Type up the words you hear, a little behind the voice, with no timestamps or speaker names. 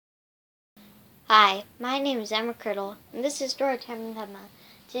Hi, my name is Emma Criddle, and this is Storytime with Emma.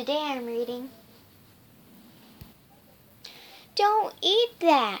 Today I'm reading Don't Eat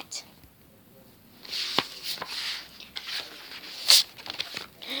That!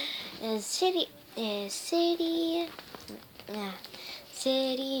 City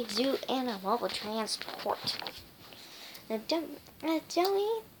zoo animal transport. Don't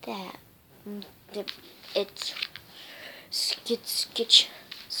eat that. It's skitch.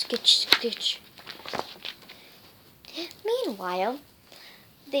 Meanwhile,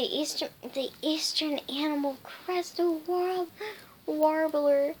 the eastern animal crested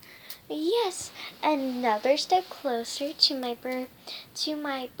warbler. Yes, another step closer to my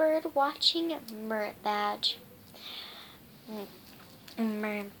bird watching merit badge.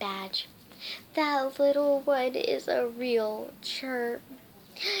 Merit badge. That little one is a real chirp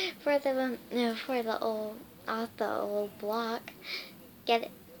for the old block. Get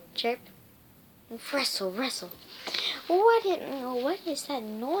it? Chirp. Wrestle. What is that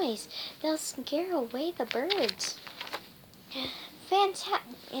noise? They'll scare away the birds.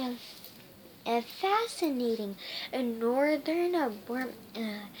 Fascinating. A northern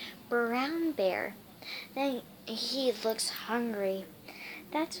brown bear. Then he looks hungry.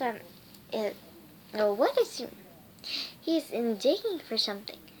 That's what it. Oh, what is he? He's digging for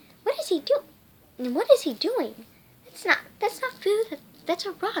something. What is he doing? What is he doing? That's not food. That's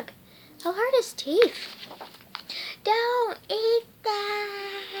a rug. I'll hurt his teeth. Don't eat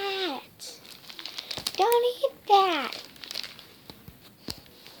that. Don't eat that.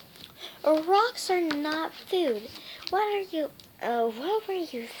 Rocks are not food. What were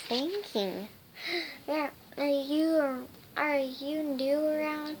you thinking? Are you new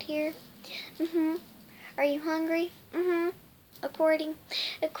around here? Are you hungry? According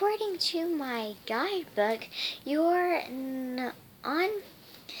to my guidebook, you're an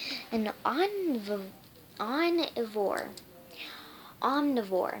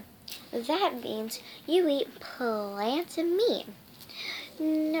omnivore. That means you eat plants and meat.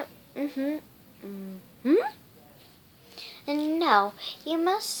 No. No, you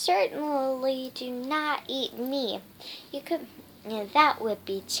most certainly do not eat me. That would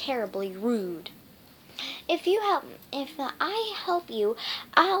be terribly rude. If I help you,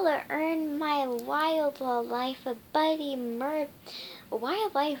 I'll earn my wildlife buddy merit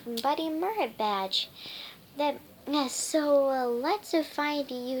badge. So let's find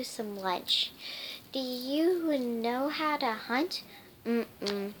you some lunch. Do you know how to hunt?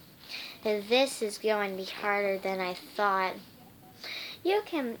 This is going to be harder than I thought. You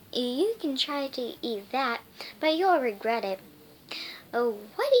can try to eat that, but you'll regret it. Oh,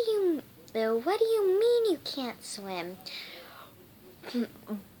 what do you mean you can't swim?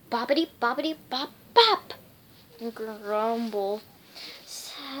 Bobbity bop bop. Grumble.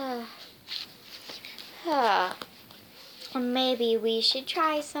 Maybe we should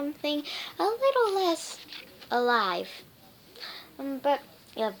try something a little less alive. But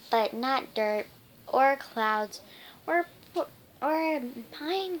not dirt or clouds or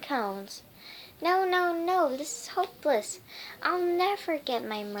pine cones. No, this is hopeless. I'll never get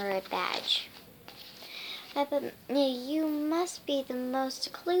my merit badge. But you must be the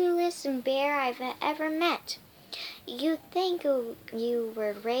most clueless bear I've ever met. You think you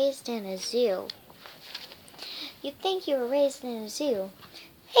were raised in a zoo.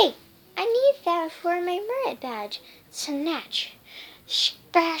 Hey, I need that for my merit badge. Snatch.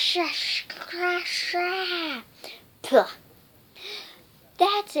 Puh.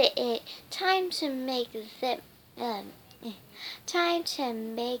 That's it. Time to make the time to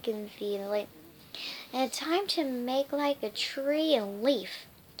make like a tree and leaf.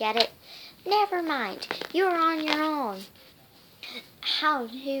 Get it? Never mind. You're on your own. How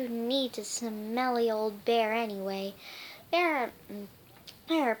do you need a smelly old bear anyway? There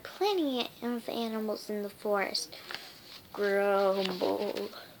are plenty of animals in the forest.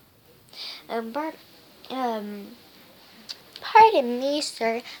 Grumble. Pardon me,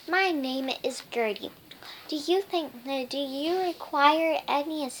 sir. My name is Gertie. Do you require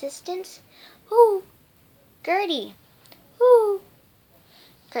any assistance? Who? Gertie. Who?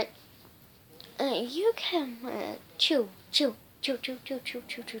 Good. You can chew. You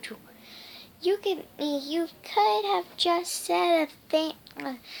could have just said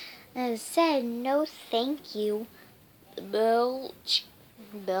said no, thank you. Belch.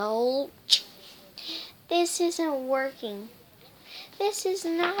 This isn't working. This is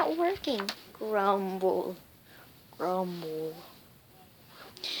not working. Grumble.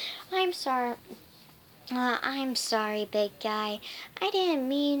 I'm sorry, big guy. I didn't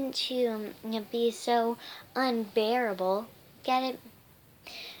mean to be so unbearable. Get it?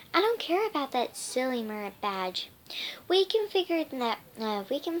 I don't care about that silly merit badge. We can figure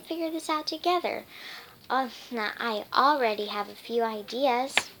this out together. Now I already have a few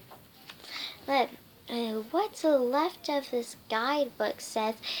ideas. But what's left of this guidebook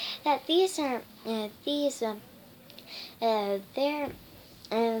says that these are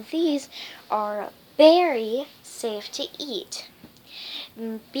very safe to eat.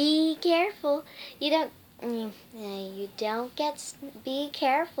 Be careful. You don't get. Be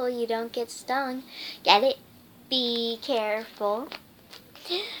careful. You don't get stung. Get it? Be careful.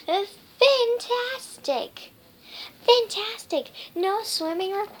 Fantastic. Fantastic. No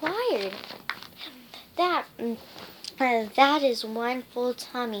swimming required. That that is one full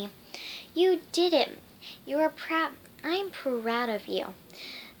tummy. You did it. You are proud. I'm proud of you.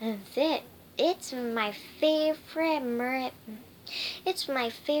 It's my favorite merit. It's my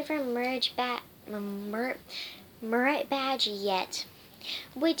favorite merit badge yet.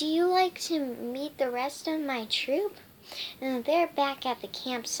 Would you like to meet the rest of my troop? They're back at the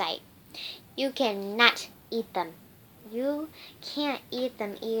campsite. You cannot eat them. You can't eat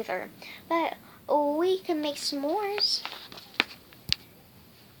them either. But we can make s'mores.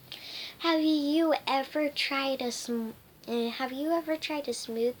 Have you ever tried a smoothie?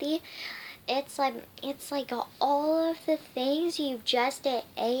 It's like all of the things you just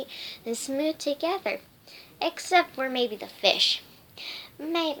ate and smooth together, except for maybe the fish.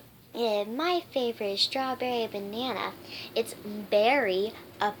 My favorite is strawberry banana. It's very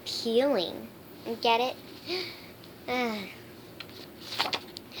appealing. Get it?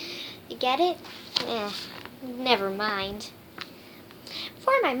 You get it? Never mind.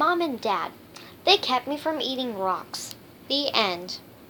 For my mom and dad, they kept me from eating rocks. The end.